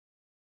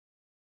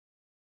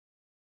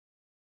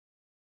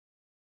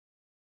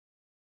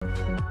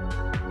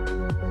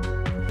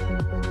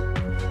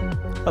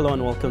Hello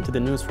and welcome to the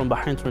news from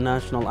Bahrain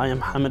International. I am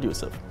Mohammed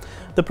Yusuf.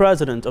 The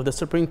President of the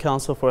Supreme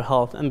Council for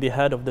Health and the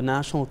head of the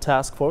National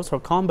Task Force for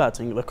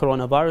Combating the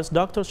Coronavirus,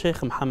 Dr.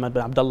 Sheikh Mohammed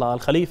bin Abdullah Al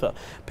Khalifa,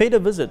 paid a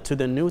visit to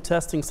the new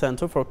testing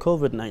center for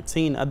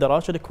COVID-19 at the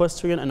Rashid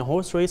Equestrian and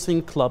Horse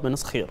Racing Club in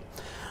Skhir.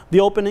 The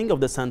opening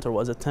of the center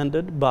was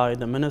attended by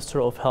the Minister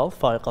of Health,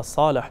 Faiq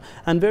Al-Saleh,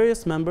 and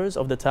various members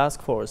of the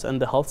task force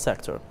and the health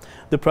sector.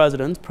 The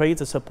President praised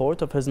the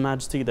support of His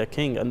Majesty the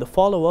King and the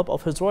follow-up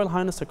of His Royal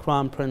Highness the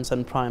Crown Prince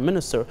and Prime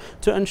Minister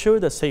to ensure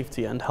the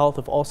safety and health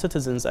of all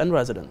citizens and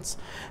residents.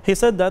 He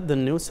said that the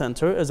new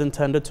center is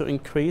intended to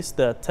increase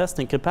the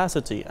testing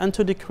capacity and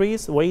to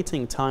decrease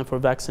waiting time for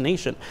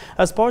vaccination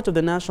as part of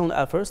the national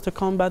efforts to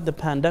combat the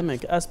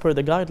pandemic as per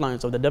the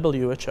guidelines of the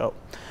WHO.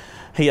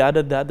 He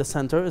added that the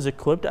center is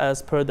equipped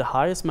as per the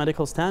highest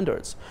medical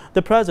standards.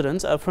 The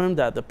President affirmed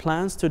that the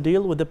plans to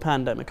deal with the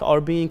pandemic are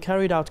being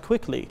carried out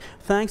quickly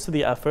thanks to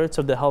the efforts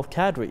of the health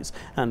cadres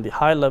and the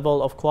high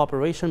level of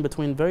cooperation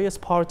between various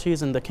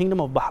parties in the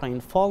Kingdom of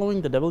Bahrain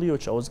following the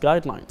WHO's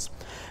guidelines.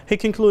 He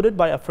concluded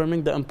by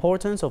affirming the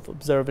importance of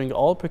observing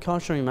all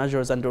precautionary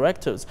measures and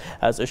directives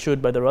as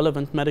issued by the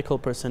relevant medical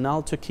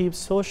personnel to keep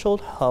society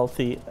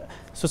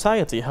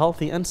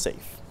healthy and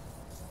safe.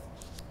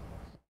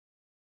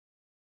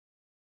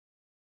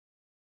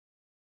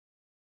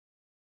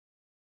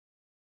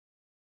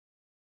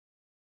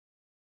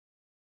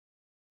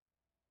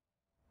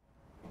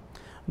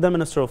 The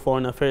Minister of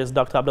Foreign Affairs,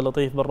 Dr.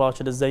 Abdulatif bin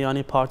Rashid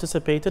Al-Zayani,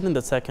 participated in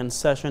the second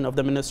session of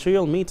the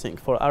ministerial meeting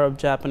for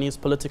Arab-Japanese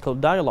political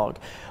dialogue,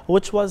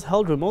 which was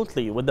held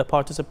remotely with the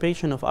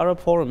participation of Arab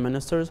foreign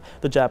ministers,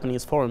 the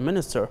Japanese foreign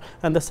minister,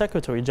 and the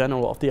Secretary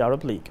General of the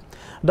Arab League.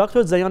 Dr.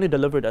 Al-Zayani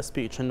delivered a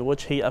speech in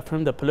which he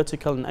affirmed the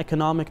political and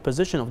economic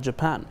position of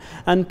Japan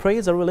and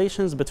praised the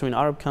relations between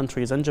Arab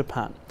countries and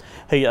Japan.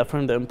 He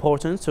affirmed the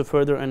importance to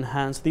further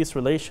enhance these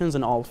relations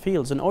in all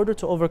fields in order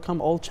to overcome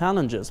all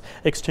challenges,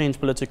 exchange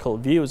political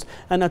views,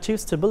 and achieve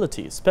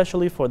stability,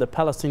 especially for the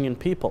Palestinian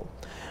people.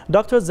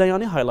 Dr.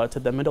 Zayani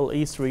highlighted the Middle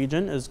East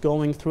region is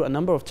going through a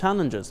number of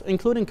challenges,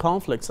 including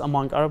conflicts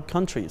among Arab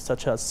countries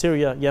such as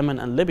Syria, Yemen,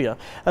 and Libya,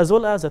 as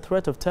well as a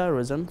threat of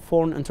terrorism,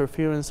 foreign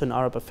interference in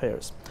Arab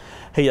affairs.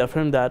 He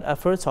affirmed that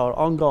efforts are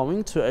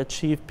ongoing to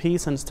achieve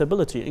peace and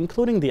stability,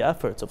 including the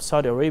efforts of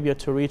Saudi Arabia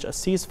to reach a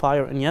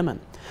ceasefire in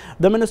Yemen.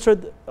 The Minister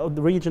of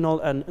Regional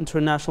and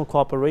International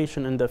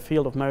Cooperation in the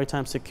field of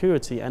maritime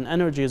security and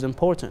energy is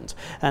important,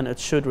 and it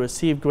should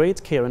receive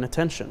great care and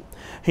attention.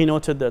 He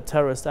noted that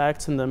terrorist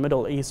acts in the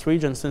Middle East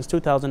region since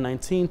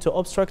 2019 to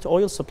obstruct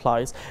oil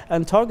supplies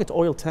and target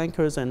oil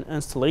tankers and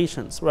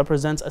installations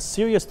represents a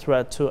serious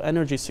threat to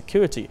energy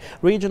security,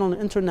 regional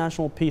and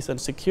international peace and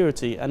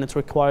security, and it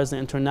requires the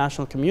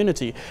international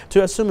community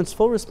to assume its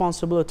full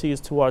responsibilities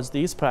towards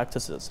these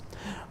practices.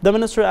 The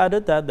minister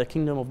added that the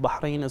Kingdom of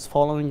Bahrain is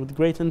following with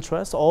great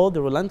interest all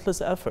the relentless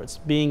efforts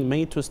being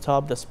made to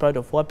stop the spread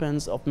of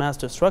weapons of mass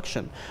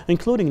destruction,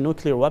 including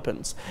nuclear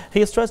weapons.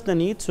 He stressed the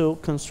need to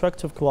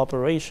constructive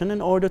cooperation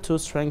in order to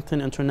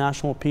strengthen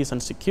international peace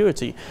and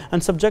security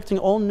and subjecting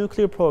all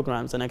nuclear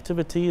programs and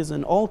activities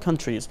in all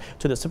countries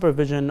to the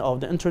supervision of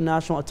the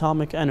International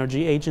Atomic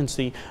Energy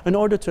Agency in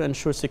order to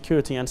ensure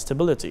security and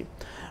stability.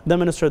 The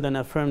minister then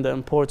affirmed the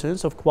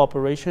importance of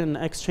cooperation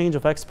and exchange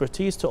of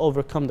expertise to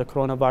overcome the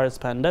coronavirus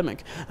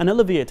pandemic and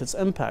alleviate its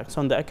impacts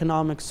on the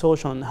economic,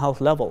 social, and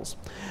health levels.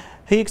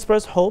 He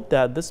expressed hope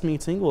that this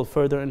meeting will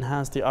further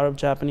enhance the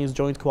Arab-Japanese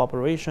joint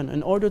cooperation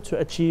in order to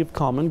achieve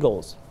common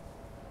goals.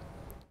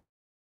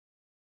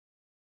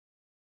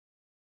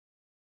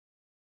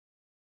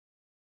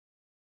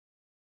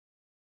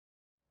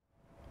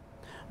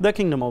 The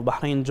Kingdom of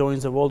Bahrain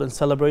joins the world in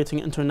celebrating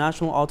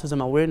International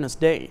Autism Awareness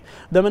Day.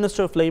 The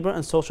Minister of Labour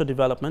and Social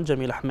Development,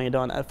 Jamil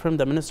Hameidan, affirmed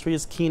the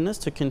ministry's keenness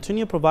to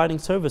continue providing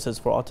services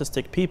for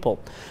autistic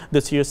people.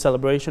 This year's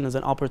celebration is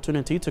an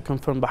opportunity to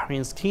confirm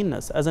Bahrain's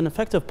keenness as an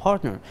effective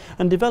partner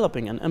in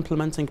developing and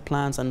implementing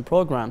plans and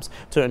programs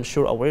to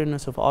ensure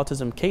awareness of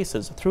autism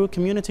cases through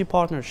community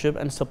partnership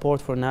and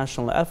support for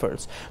national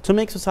efforts to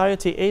make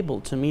society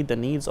able to meet the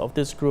needs of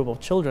this group of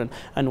children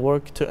and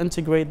work to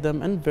integrate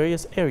them in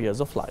various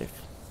areas of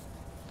life.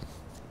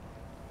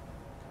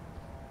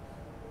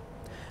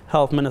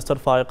 Health Minister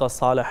Faiq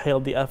Al-Saleh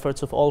hailed the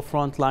efforts of all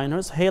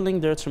frontliners, hailing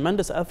their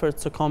tremendous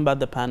efforts to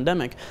combat the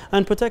pandemic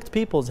and protect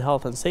people's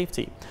health and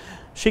safety.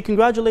 She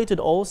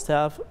congratulated all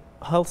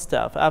health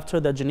staff after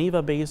the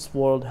Geneva-based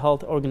World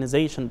Health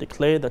Organization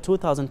declared the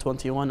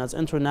 2021 as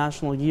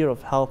International Year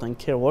of Health and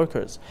Care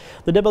Workers.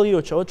 The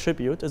WHO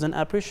tribute is an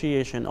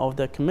appreciation of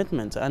the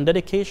commitment and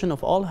dedication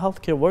of all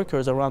healthcare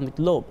workers around the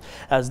globe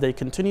as they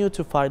continue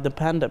to fight the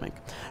pandemic.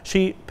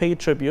 She paid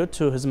tribute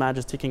to His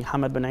Majesty King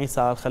Hamad bin Isa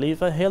Al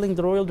Khalifa, hailing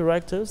the royal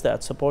directives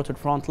that supported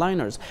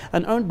frontliners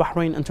and earned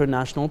Bahrain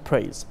international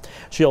praise.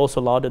 She also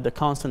lauded the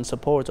constant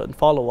support and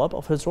follow-up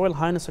of His Royal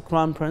Highness the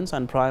Crown Prince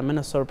and Prime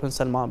Minister Prince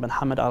Salman bin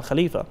Hamad Al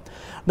Khalifa.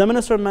 The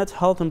minister met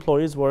health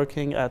employees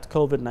working at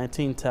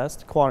COVID-19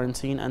 test,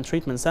 quarantine and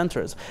treatment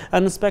centers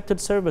and inspected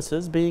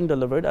services being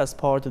delivered as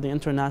part of the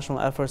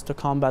international efforts to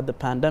combat the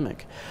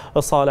pandemic.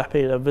 Saleh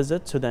paid a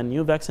visit to the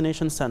new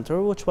vaccination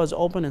center, which was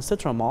opened in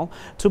Sitra Mall,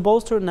 to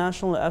bolster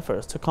national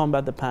efforts to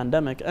combat the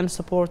pandemic and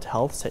support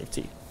health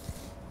safety.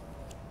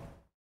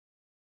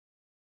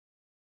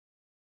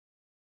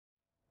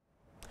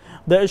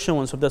 The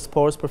issuance of the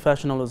Sports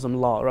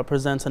Professionalism Law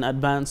represents an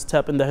advanced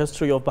step in the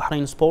history of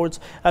Bahrain sports,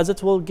 as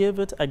it will give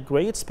it a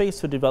great space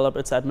to develop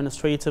its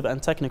administrative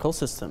and technical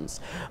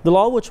systems. The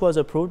law, which was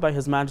approved by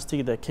His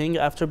Majesty the King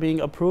after being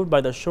approved by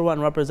the Shura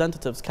and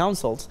Representatives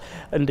Councils,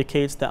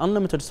 indicates the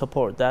unlimited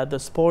support that the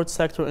sports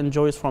sector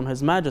enjoys from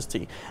His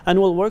Majesty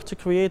and will work to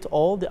create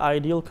all the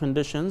ideal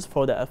conditions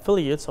for the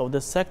affiliates of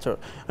this sector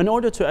in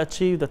order to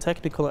achieve the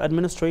technical and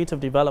administrative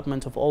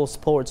development of all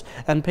sports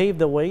and pave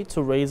the way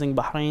to raising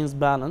Bahrain's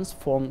balance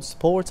from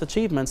sports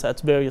achievements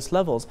at various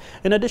levels.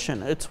 In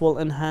addition, it will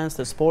enhance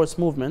the sports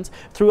movement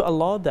through a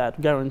law that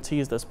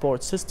guarantees the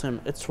sports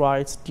system its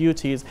rights,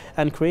 duties,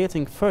 and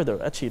creating further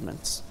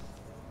achievements.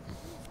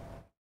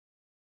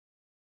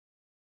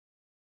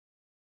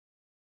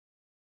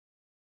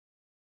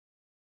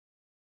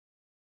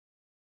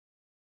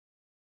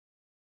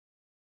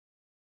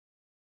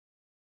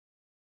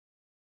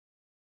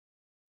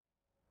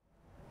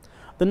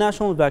 The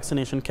national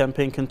vaccination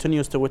campaign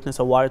continues to witness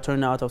a wide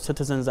turnout of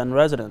citizens and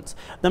residents.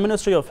 The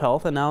Ministry of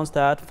Health announced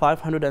that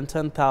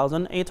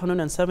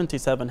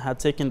 510,877 had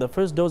taken the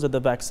first dose of the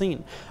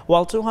vaccine,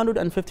 while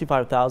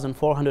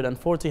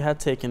 255,440 had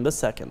taken the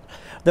second.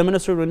 The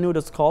ministry renewed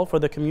its call for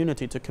the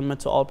community to commit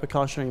to all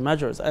precautionary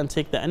measures and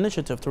take the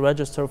initiative to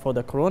register for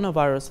the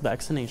coronavirus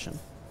vaccination.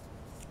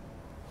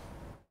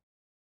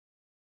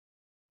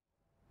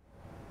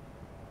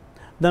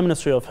 The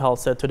Ministry of Health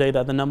said today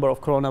that the number of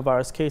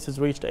coronavirus cases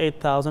reached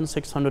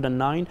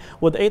 8,609,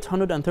 with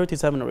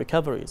 837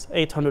 recoveries,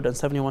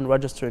 871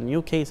 registered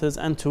new cases,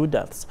 and 2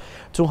 deaths.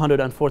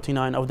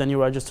 249 of the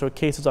new registered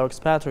cases are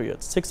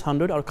expatriates,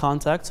 600 are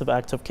contacts of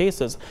active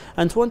cases,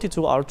 and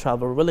 22 are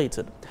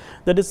travel-related.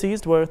 The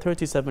deceased were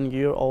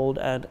 37-year-old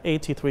and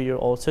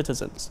 83-year-old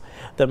citizens.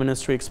 The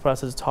ministry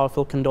expresses its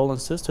heartfelt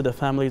condolences to the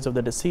families of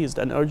the deceased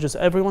and urges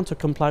everyone to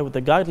comply with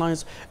the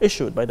guidelines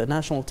issued by the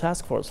National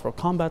Task Force for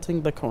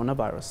combating the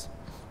coronavirus.